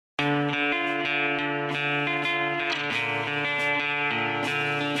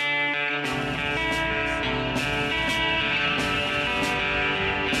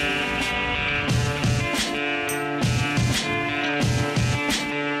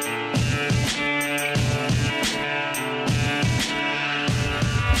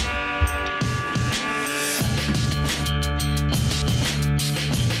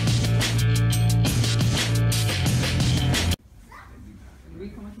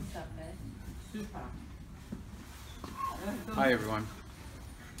Hi everyone.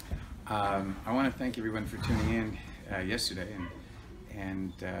 I want to thank everyone for tuning in yesterday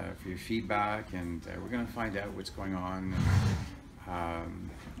and for your feedback, and we're going to find out what's going on.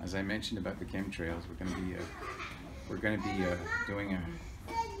 As I mentioned about the chemtrails, we're going to be doing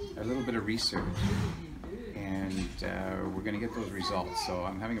a little bit of research, and we're going to get those results. So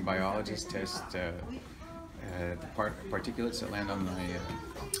I'm having a biologist test the particulates that land on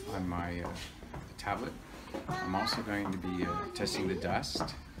my tablet. I'm also going to be testing the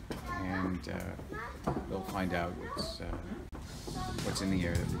dust, and we'll find out what's in the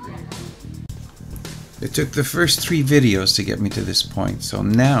air that we're doing. It took the first 3 videos to get me to this point, so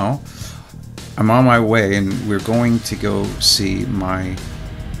now I'm on my way, and we're going to go see my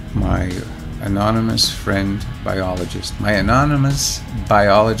anonymous friend biologist,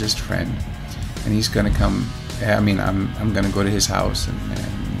 friend, and he's going to come. I mean, I'm going to go to his house, and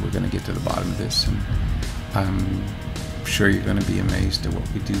we're going to get to the bottom of this, and I'm sure you're going to be amazed at what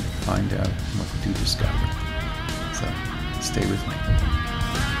we do find out and what we do discover. So stay with me.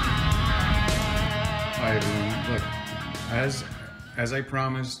 Hi everyone. Look, as I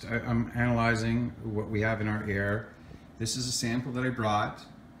promised, I'm analyzing what we have in our air. This is a sample that I brought,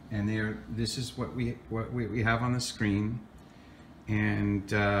 and this is what we have on the screen. And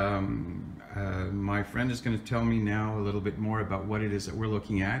my friend is going to tell me now a little bit more about what it is that we're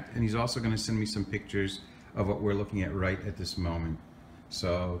looking at, and he's also going to send me some pictures of what we're looking at right at this moment.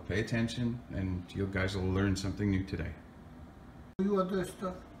 So pay attention, and you guys will learn something new today. You other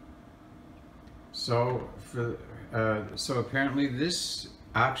stuff. So so apparently this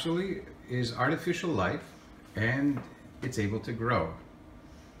actually is artificial life, and it's able to grow.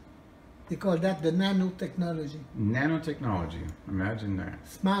 They call that the nanotechnology. Nanotechnology, imagine that.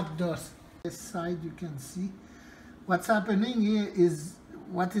 Smart dust. This side you can see. What's happening here is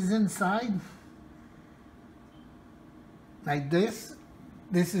what is inside, like this.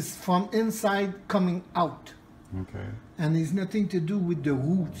 This is from inside coming out. Okay. And it's nothing to do with the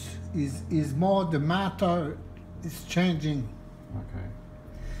roots. Is more the matter is changing. Okay.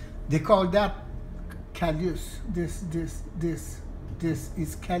 They call that callus. This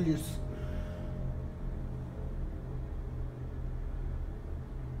is callus.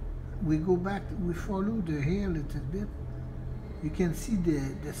 We go back, we follow the hair a little bit. You can see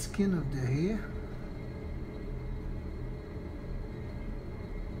the skin of the hair.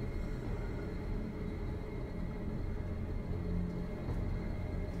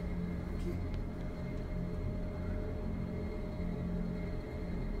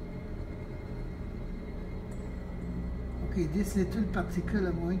 Okay, this little particle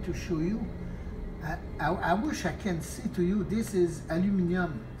I'm going to show you. I wish I can say to you this is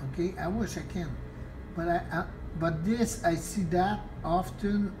aluminum. Okay, I wish I can, but this I see that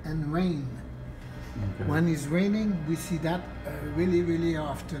often in rain. Okay. When it's raining, we see that really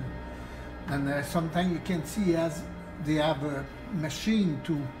often, and sometimes you can see as they have a machine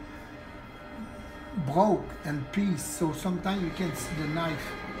to broke and piece. So sometimes you can see the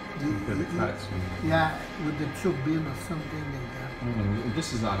knife. The cuts. Yeah, with the turbine or something like that. And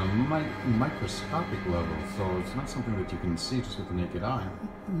this is on a microscopic level, so it's not something that you can see just with the naked eye.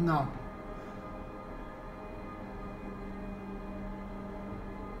 No.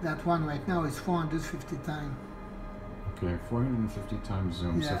 That one right now is 450 times. Okay, 450 times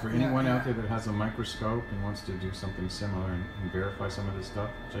zoom. Yeah, so for anyone out there that has a microscope and wants to do something similar and verify some of this stuff,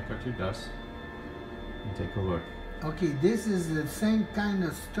 check out your dust and take a look. Okay, this is the same kind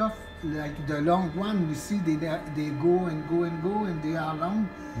of stuff like the long one. We see they go and go and go, and they are long.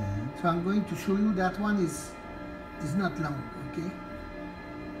 So I'm going to show you that one is not long. Okay,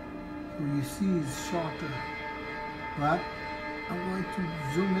 so you see it's shorter, but I'm going to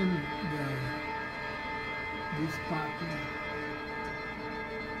zoom in this part here.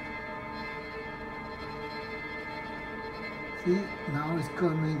 See, now it's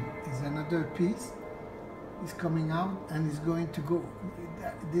coming. It's another piece. Is coming out and is going to go.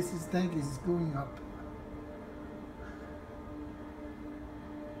 This tank is going up.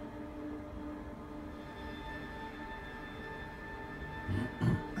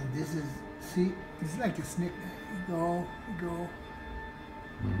 And this is, see, it's like a snake. You go.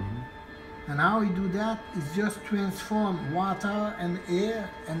 And how we do that is just transform water and air,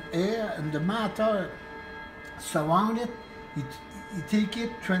 and the matter surround it. You take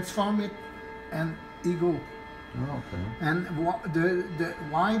it, transform it, and it go. Oh, okay. And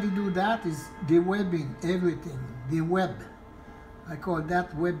why they do that is they webbing everything. They web. I call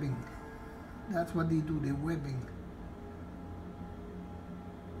that webbing. That's what they do. They webbing.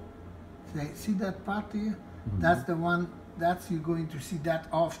 See that part here? That's the one that's you're going to see that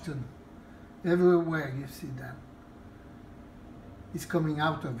often. Everywhere you see that. It's coming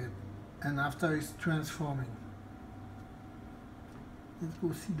out of it, and after it's transforming. Let's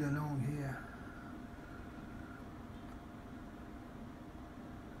go see the lung here.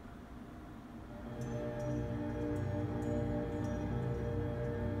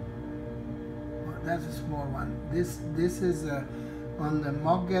 Oh, that's a small one. This is on the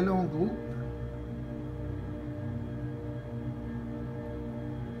Montreal group.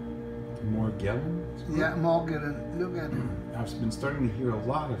 Morgellon? Yeah, Montreal. Look at it. I've been starting to hear a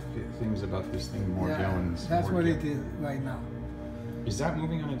lot of things about this thing, Morgellons. Yeah, that's what it is right now. Is that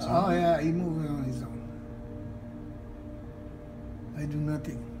moving on its own? Oh yeah, he's moving on his own. I do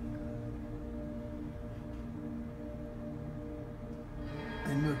nothing.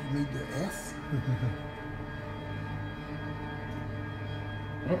 And look, you made the S.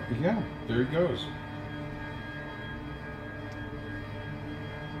 Oh yeah, there he goes.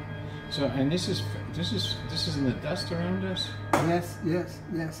 So, and this is in the dust around us? Yes, yes,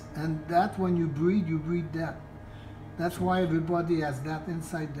 yes. And that when you breathe that. That's why everybody has that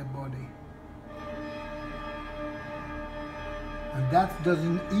inside their body. And that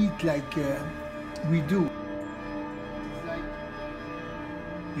doesn't eat like we do. It's like,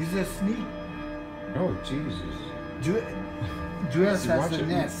 he's a snake. Oh Jesus! Dress See, as watch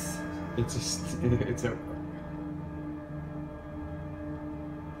an it. S. It's a.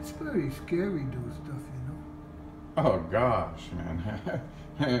 It's very scary, those stuff, you know. Oh gosh, man!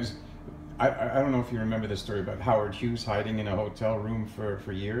 I don't know if you remember the story about Howard Hughes hiding in a hotel room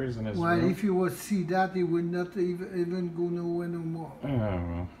for years in his Well, room. if you would see that, he would not even go nowhere no more. Oh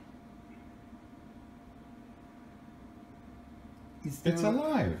well. It's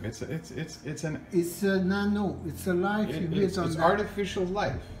alive. It's a nano. It's a life you get on it's that. artificial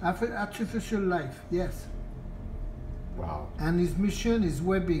life. Artificial life, yes. Wow. And his mission is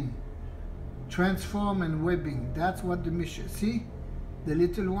webbing. Transform and webbing. That's what the mission. See? The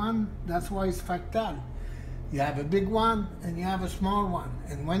little one, that's why it's fractal. You have a big one and you have a small one.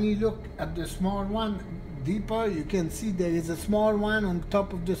 And when you look at the small one deeper, you can see there is a small one on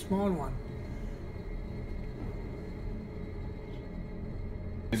top of the small one.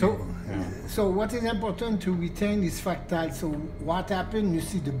 So what is important to retain is fractal. So what happened, you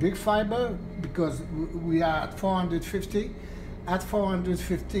see the big fiber, because we are at 450. At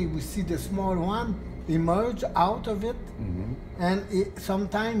 450, we see the small one emerge out of it. Mm-hmm. And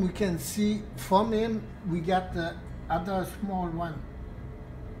sometimes we can see from him, we get the other small one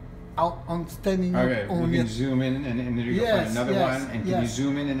out on standing up on you can it. zoom in and then you find another one, and can you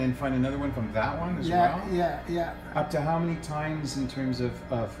zoom in and then find another one from that one as well? Yeah. Up to how many times in terms of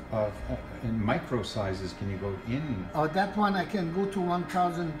in micro sizes can you go in? Oh, that one I can go to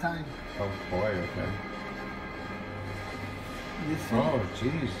 1,000 times. Oh boy, okay. You see? Oh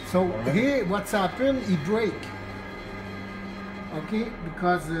jeez. So right. here, what's happened? He break. Okay,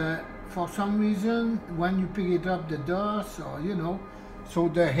 because for some reason, when you pick it up, the dust, or you know, so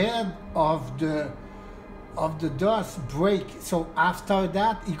the head of the dust break. So after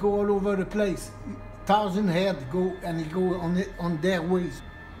that, he go all over the place. 1,000 head go, and he go on their ways.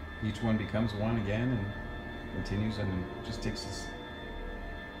 Each one becomes one again and continues, and just takes this.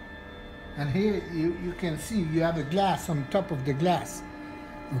 And here you can see you have a glass on top of the glass.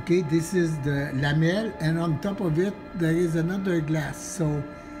 Okay, this is the lamelle, and on top of it there is another glass. So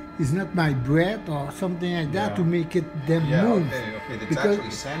it's not my breath or something like that to make it them move. Okay, that's because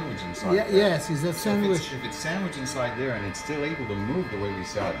actually sandwiched inside. Yeah, yes, it's a sandwich. If it's sandwiched inside there and it's still able to move the way we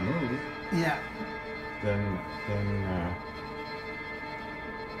saw it move, Yeah. then well,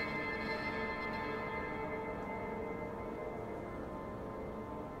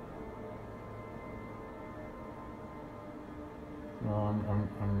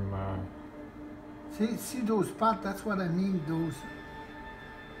 See those spots? That's what I mean. Those,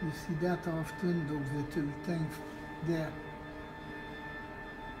 you see that often. Those little things there.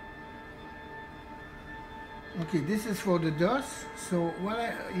 Okay, this is for the dust. So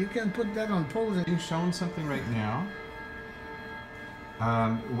you can put that on pause. being shown something right now.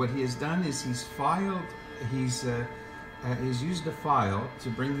 What he has done is he's used the file to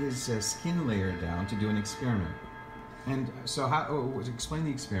bring his skin layer down to do an experiment. And so explain the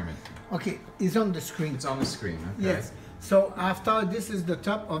experiment. Okay, it's on the screen. It's on the screen, okay. Yes. So after this is the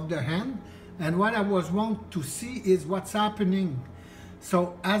top of the hand, and what I was want to see is what's happening.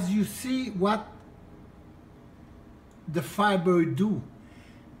 So as you see what the fiber do,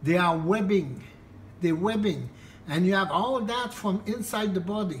 they are webbing. They're webbing. And you have all that from inside the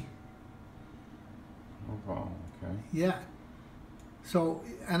body. Oh, wow, okay. Yeah. So,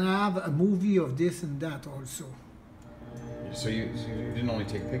 and I have a movie of this and that also. So you didn't only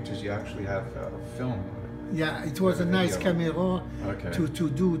take pictures, you actually have film. Yeah, it was a nice camera to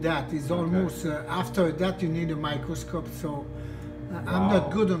do that. It's almost, after that you need a microscope, so I'm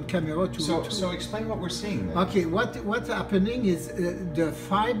not good on camera to... So explain what we're seeing then. Okay, what's happening is the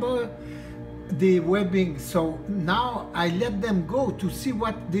fiber, the webbing, so now I let them go to see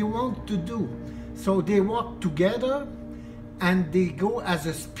what they want to do. So they work together and they go as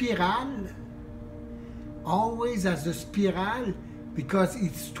a spiral, always as a spiral, because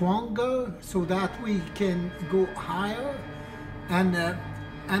it's stronger, so that we can go higher. And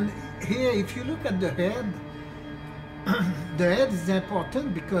here, if you look at the head, the head is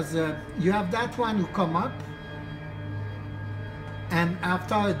important because you have that one who come up, and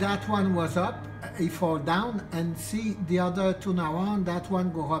after that one was up, he fall down, and see the other turn around, that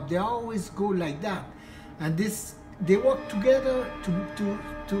one go up. They always go like that, and this they work together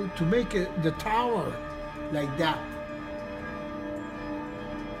to make the tower like that.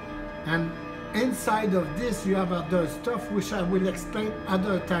 And inside of this you have other stuff which I will explain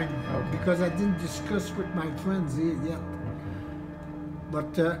other time, because I didn't discuss with my friends here yet.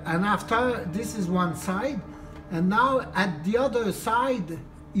 But and after this is one side, and now at the other side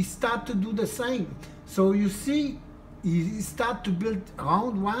he start to do the same. So you see he start to build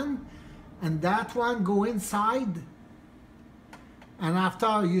round one, and that one go inside, and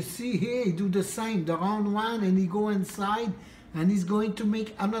after you see here he do the same, the round one, and he go inside, and he's going to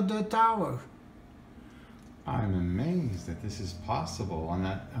make another tower. I'm amazed that this is possible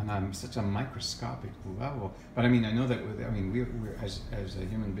on such a microscopic level. But I mean, I know that we're as a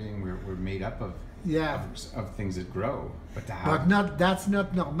human being, we're made up of things that grow. But that's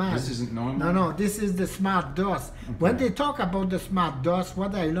not normal. This isn't normal. No, this is the smart dust. Okay. When they talk about the smart dust,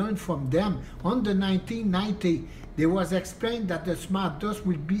 what I learned from them on the 1990, they was explained that the smart dust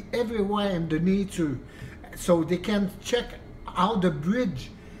will be everywhere in the nature, so they can check how the bridge,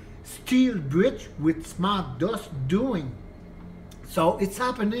 steel bridge with smart dust doing. So it's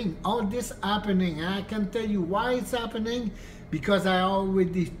happening, all this happening, and I can tell you why it's happening, because I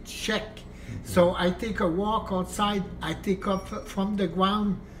already check. So I take a walk outside, I take up from the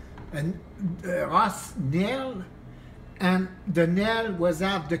ground and Ross nail, and the nail was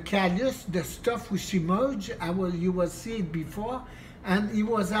have the callus, the stuff which emerged, you will see it before, and it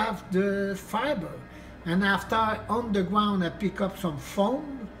was have the fiber. And after on the ground I pick up some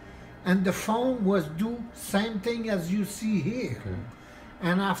foam, and the foam was do same thing as you see here. Okay.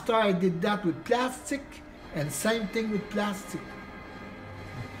 And after I did that with plastic, and same thing with plastic.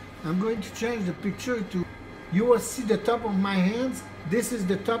 I'm going to change the picture to, you will see the top of my hands. This is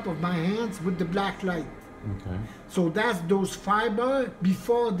the top of my hands with the black light. Okay. So that's those fiber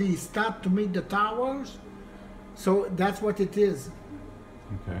before they start to make the towers. So that's what it is.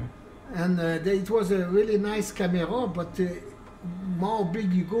 Okay. And it was a really nice camera, but more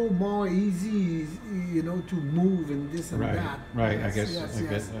big you go, more easy, to move and this and that. Right, yes, I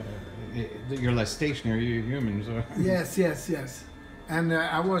guess you're less stationary, you're humans. Yes. And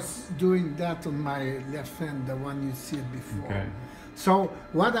I was doing that on my left hand, the one you see it before. Okay. So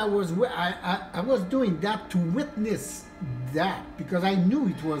what I was doing that to witness that, because I knew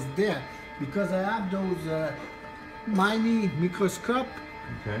it was there, because I have those mini microscope.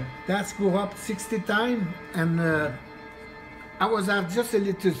 Okay. That's go up 60 times, and I have just a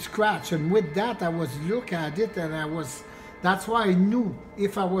little scratch, and with that I was looking at it, and that's why I knew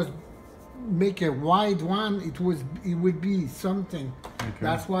if I was make a wide one, it would be something. Okay.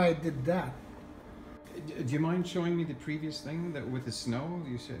 That's why I did that. Do you mind showing me the previous thing that with the snow?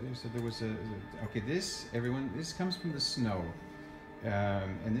 You said there was this comes from the snow,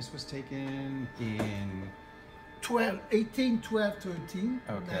 and this was taken in 18, 12, 13,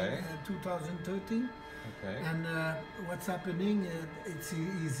 okay. 2013. Okay. And what's happening, it's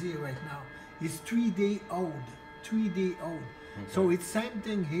easy right now. It's 3 day old. 3 day old. Okay. So it's same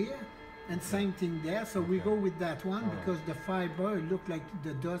thing here and same thing there. So we go with that one because the fiber look like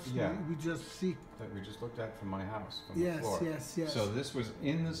the dust we just see. That we just looked at from my house, from the floor. Yes. So this was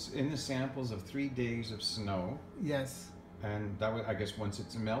in the samples of 3 days of snow. Yes. And that was, I guess, once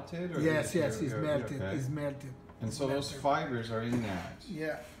it's melted? Or yes, it's melted. Okay. It's melted. And so those fibers are in that.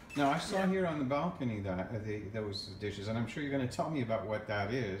 Yeah. Now I saw here on the balcony that those dishes, and I'm sure you're going to tell me about what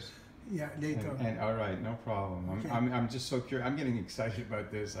that is. Yeah, later. And all right, no problem. Okay. I'm just so curious. I'm getting excited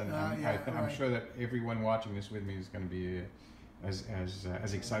about this, and I'm sure that everyone watching this with me is going to be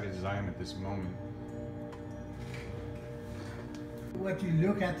as excited as I am at this moment. What you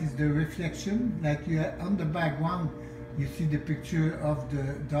look at is the reflection, like on the background. You see the picture of the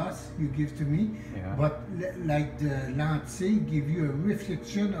dust you give to me, but like the lentille give you a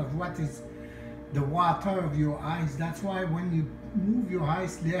reflection of what is the water of your eyes. That's why when you move your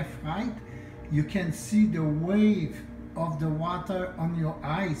eyes left, right, you can see the wave of the water on your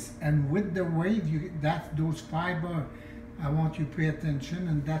eyes, and with the wave, that's those fiber. I want you to pay attention,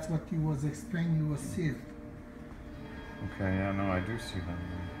 and that's what he was explaining. You will see it. Okay, yeah, no, I do see that.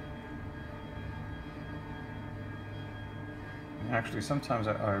 Actually, sometimes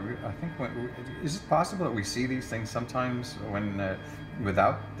I think is it possible that we see these things sometimes when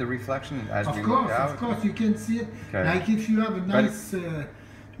without the reflection as we look out? Of course, you can see it. Okay. Like if you have a nice,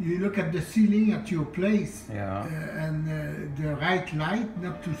 you look at the ceiling at your place, yeah, and the right light,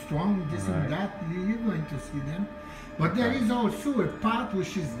 not too strong, this and that, you're going to see them. But there is also a part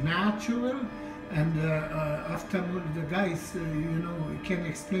which is natural, and often the guys, you know, can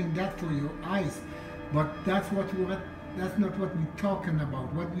explain that for your eyes. But that's not what we're talking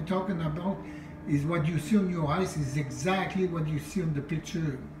about. What we're talking about is what you see on your eyes is exactly what you see on the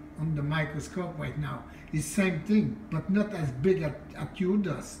picture on the microscope right now. It's the same thing, but not as big at your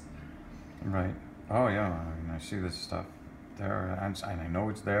dust. Right. Oh yeah, I mean, I see this stuff there, and I know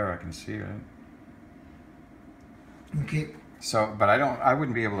it's there. I can see it. Okay. So, but I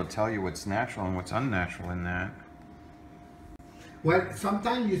wouldn't be able to tell you what's natural and what's unnatural in that. Well,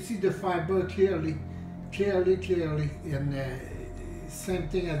 sometimes you see the fiber clearly, and same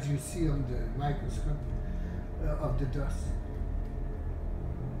thing as you see on the microscope of the dust.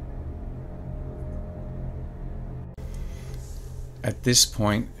 At this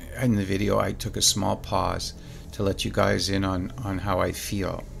point in the video, I took a small pause to let you guys in on how I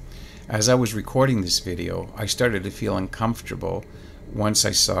feel. As I was recording this video, I started to feel uncomfortable once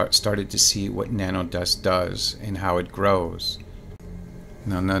I started to see what nano dust does and how it grows.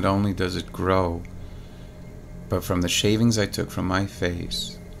 Now, not only does it grow, but from the shavings I took from my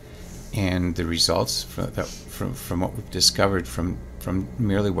face and the results from what we've discovered from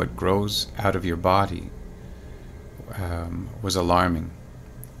merely what grows out of your body was alarming.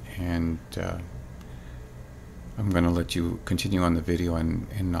 And I'm going to let you continue on the video,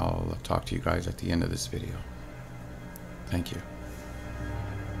 and I'll talk to you guys at the end of this video. Thank you.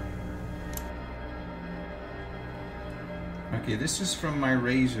 Okay, this is from my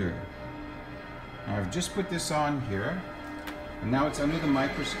razor. I've just put this on here, and now it's under the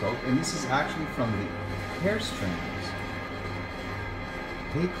microscope, and this is actually from the hair strands.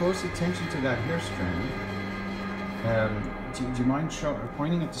 Pay close attention to that hair strand. Do you mind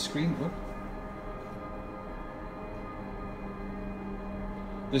pointing at the screen? Look.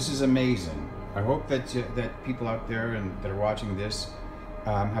 This is amazing. I hope that people out there that are watching this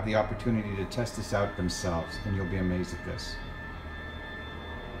have the opportunity to test this out themselves, and you'll be amazed at this.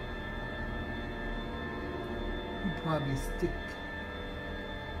 You probably stick.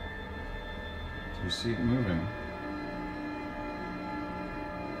 Do you see it moving?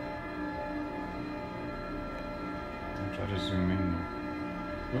 I'll try to zoom in.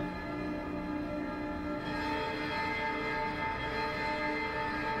 Whoop.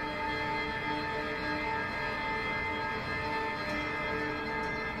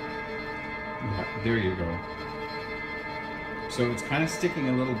 Yeah, there you go. So it's kind of sticking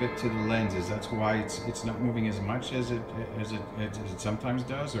a little bit to the lenses. That's why it's not moving as much as it sometimes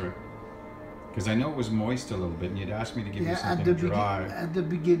does, or because I know it was moist a little bit, and you'd asked me to give you something dry. At the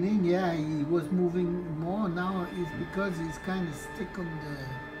beginning, yeah, he was moving more. Now it's because he's kind of stick on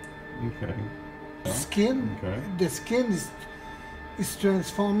the skin. Okay. The skin is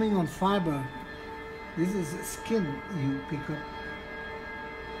transforming on fiber. This is skin you pick up.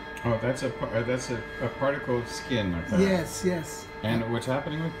 Oh, that's a particle of skin. Okay. Yes, yes. And what's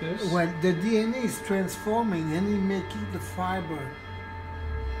happening with this? Well, the DNA is transforming and he's making the fiber.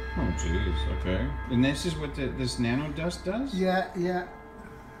 Oh, jeez. Okay. And this is what this nano dust does? Yeah, yeah.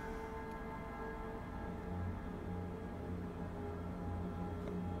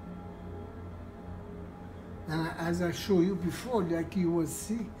 And as I showed you before, like you will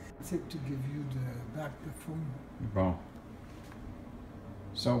see, I said to give you the back the phone. Bon.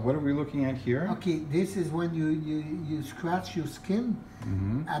 So what are we looking at here? Okay, this is when you scratch your skin.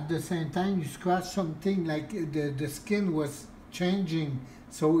 Mm-hmm. At the same time, you scratch something like the skin was changing,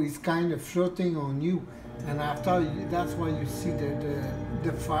 so it's kind of floating on you. And after, that's why you see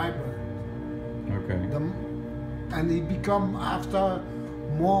the fiber. Okay. And it become after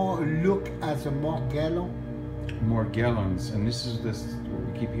more look as a Morgellon. Morgellons, and this is what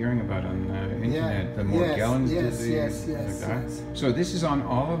we keep hearing about on the internet. Yeah. The Morgellons disease. Yes. So this is on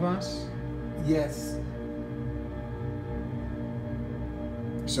all of us? Yes.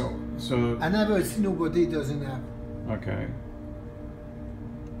 So I never see nobody doesn't have. Okay.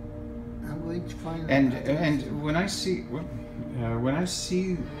 I'm going to find. And when I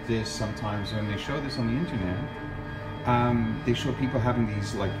see this sometimes when they show this on the internet, they show people having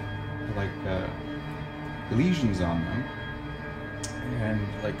these like lesions on them and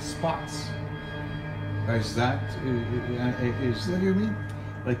like spots. Is that What do you mean?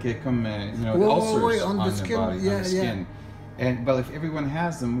 Like ulcers on the skin. body, Yeah, on the skin. And but if everyone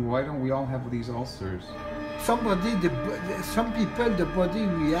has them, why don't we all have these ulcers? Some people, the body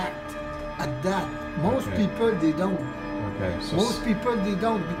react at that. Most people, they don't. Okay. So Most people, they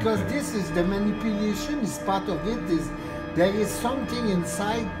don't, because this is the manipulation. Is part of it. Is there is something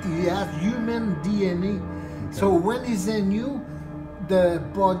inside? He has human DNA. Okay. So when he's in you, the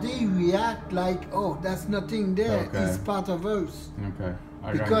body react like, oh, that's nothing there. Okay. It's part of us. Okay.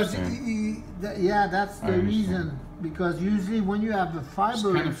 I Because understand. that's the reason. Because usually when you have a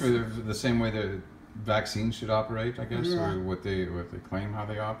fiber, It's kind of for the same way that vaccines should operate, I guess, Yeah. or what they claim how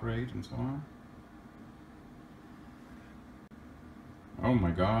they operate and so on. Oh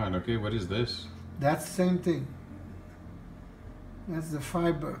my God! Okay, what is this? that's the same thing. That's the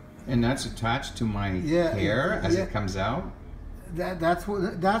fiber. And that's attached to my Yeah, hair as yeah. it comes out.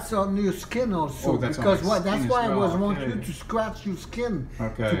 That's on your skin also. Oh, that's on because my skin that's as why I well, want okay. you to scratch your skin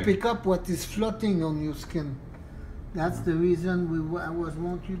Okay. to pick up what is floating on your skin. That's the reason I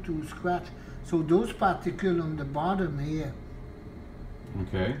want you to scratch. So those particles on the bottom here,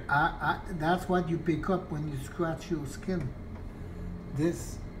 Okay. that's what you pick up when you scratch your skin.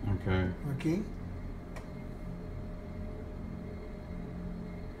 This, Okay. okay?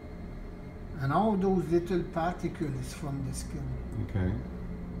 And all those little particles from the skin. Okay.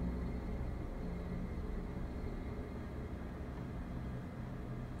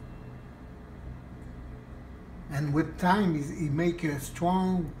 And with time, he make a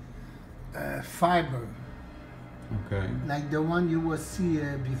strong fiber, Okay. like the one you will see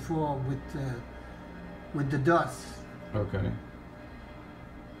before with the dust. Okay.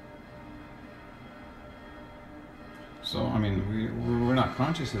 So I mean, we're not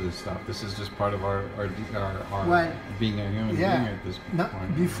conscious of this stuff. This is just part of our Well, being a human being at this No,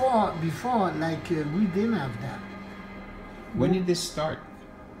 point. before, like we didn't have that. When did this start?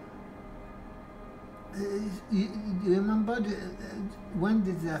 You remember when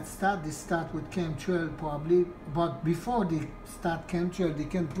did that start? They start with chemtrail probably, but before they start chemtrail, they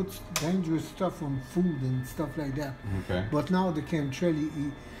can put dangerous stuff on food and stuff like that. Okay. But now the chemtrail,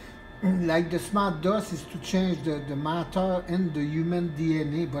 like the smart dust is to change the matter in the human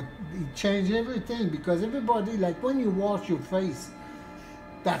DNA, but it changed everything because everybody, like when you wash your face,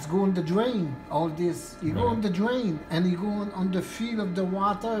 that's going the drain, all this. You go on the drain and you go on the field of the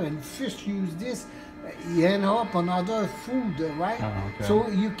water and fish use this. You end up on other food, right? Oh, okay. So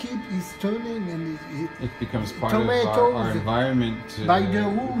you keep, it's turning and It becomes part tomatoes, of our environment. by the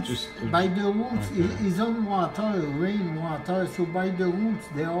roots, Okay. is on water, rainwater, so by the roots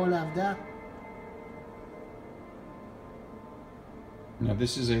they all have that. Now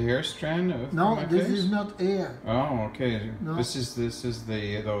this is a hair strand of No, my this face? is not air. Oh, okay. No. This is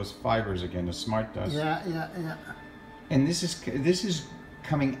those fibers again, the smart dust. Yeah. And this is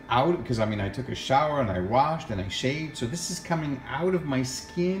coming out because I mean I took a shower and I washed and I shaved, so this is coming out of my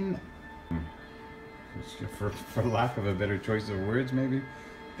skin. For lack of a better choice of words, maybe.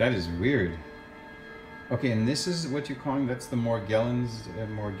 That is weird. Okay, and this is what you're calling, that's the Morgellons.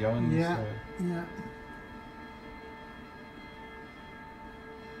 Yeah.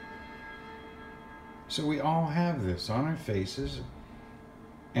 So we all have this on our faces,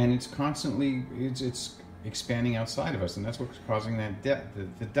 and it's constantly it's expanding outside of us, and that's what's causing that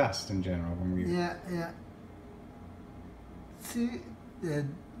the dust in general when we. Yeah. See,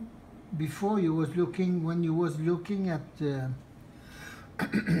 before you was looking when you was looking at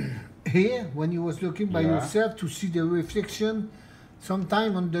here when you was looking by yourself to see the reflection.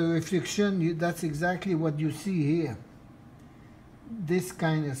 Sometime on the reflection, that's exactly what you see here. This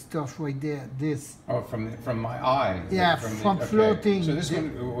kind of stuff right there. This. Oh, from my eye. Yeah, from floating. So this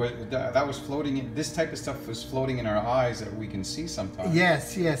one that was floating. This type of stuff was floating in our eyes that we can see sometimes.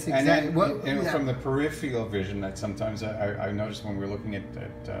 Yes, exactly. And then, Well, from the peripheral vision, that sometimes I noticed when we're looking at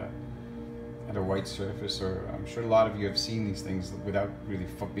a white surface, or I'm sure a lot of you have seen these things without really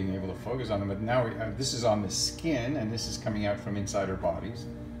being able to focus on them. But now this is on the skin, and this is coming out from inside our bodies.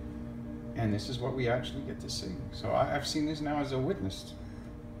 And this is what we actually get to see. So I've seen this now as a witness.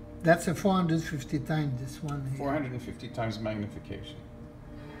 That's a 450 times this one here. 450 times magnification.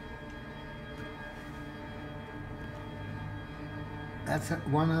 That's a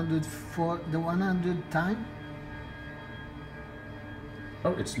 100 for the 100 time.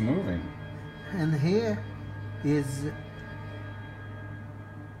 Oh, it's moving. And here is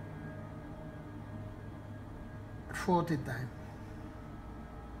 40 times.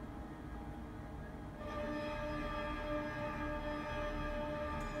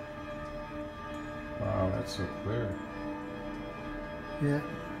 Wow, that's so clear. Yeah.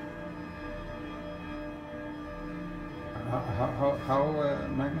 How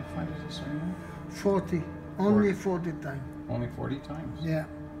magnified is this right now? 40. Only 40 times. Only 40 times? Yeah.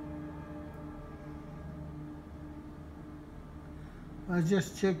 I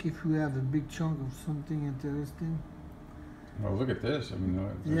just check if we have a big chunk of something interesting. Well, look at this. I mean,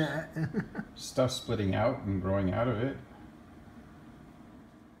 Yeah. stuff splitting out and growing out of it.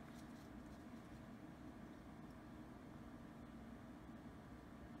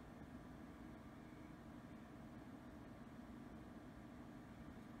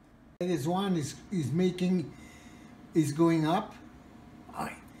 This one is going up.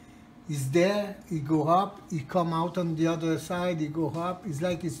 He's there, he go up, he come out on the other side, he go up. It's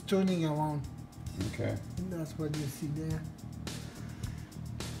like it's turning around. Okay. And that's what you see there.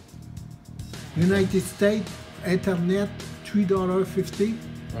 United States, Internet, $3.50.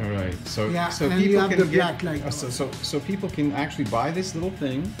 All right. So Yeah, so and people you have can the get, black light. so people can actually buy this little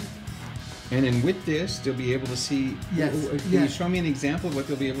thing, and then with this they'll be able to see. Yes, Can you yes. show me an example of what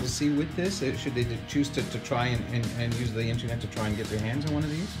they'll be able to see with this? Should they choose to try and use the internet to try and get their hands on one of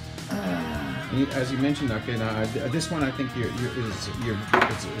these? As you mentioned, okay, now this one I think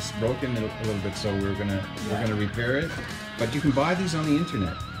it's broken a little bit, so we're gonna repair it. But you can buy these on the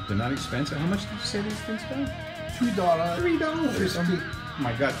internet. They're not expensive. How much did you say these things cost? $3. $3. Oh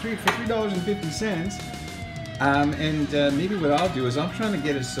my God, $3.50. Maybe what I'll do is I'm trying to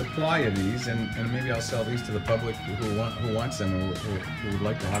get a supply of these, and maybe I'll sell these to the public who wants them or who would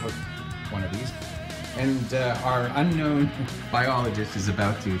like to have one of these. And our unknown biologist is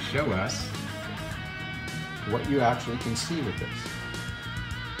about to show us what you actually can see with this.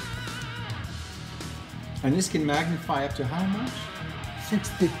 And this can magnify up to how much?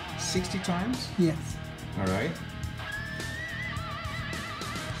 60. 60 times? Yes. All right.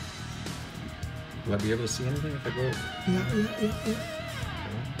 Will I be able to see anything if I go?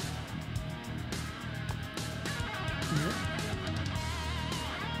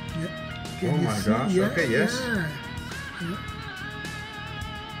 Yeah. Oh my gosh, Yeah, okay, yes. Yeah.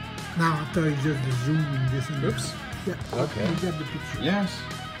 Now after I just zoom in this and Oops. Yeah. Okay. You get the picture. Yes.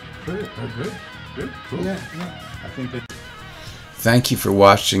 Good. Oh, good. Cool. Yeah. I think that. Thank you for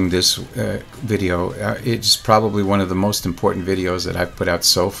watching this video. It's probably one of the most important videos that I've put out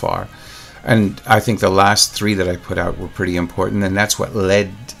so far. And I think the last 3 that I put out were pretty important, and that's what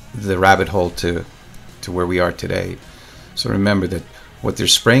led the rabbit hole to where we are today. So remember that what they're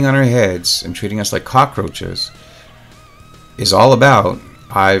spraying on our heads and treating us like cockroaches is all about.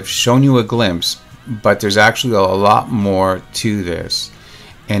 I've shown you a glimpse, but there's actually a lot more to this.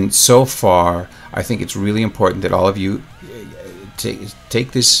 And so far, I think it's really important that all of you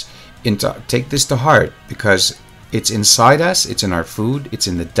take this to heart, because it's inside us, it's in our food, it's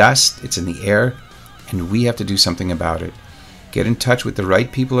in the dust, it's in the air, and we have to do something about it. Get in touch with the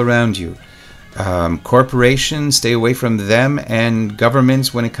right people around you. Corporations, stay away from them, and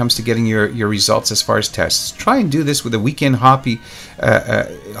governments when it comes to getting your results as far as tests. Try and do this with a weekend hobby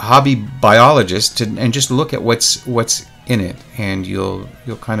biologist and just look at what's in it, and you'll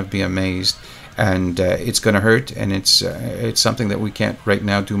kind of be amazed. And it's going to hurt, and it's something that we can't right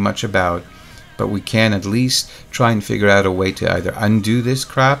now do much about, but we can at least try and figure out a way to either undo this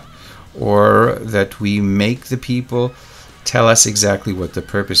crap, or that we make the people tell us exactly what the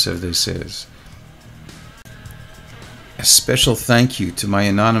purpose of this is. A special thank you to my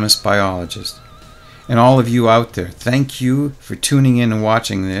anonymous biologist and all of you out there. Thank you for tuning in and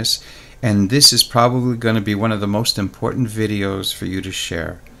watching this, and this is probably going to be one of the most important videos for you to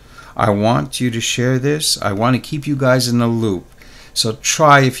share. I want you to share this. I want to keep you guys in the loop. So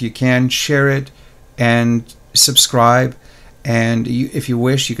try, if you can, share it and subscribe. And if you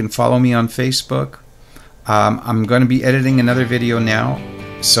wish, you can follow me on Facebook. I'm going to be editing another video now,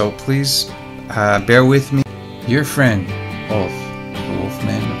 so please bear with me. Your friend, Ulf, the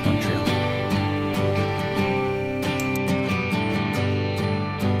Wolfman.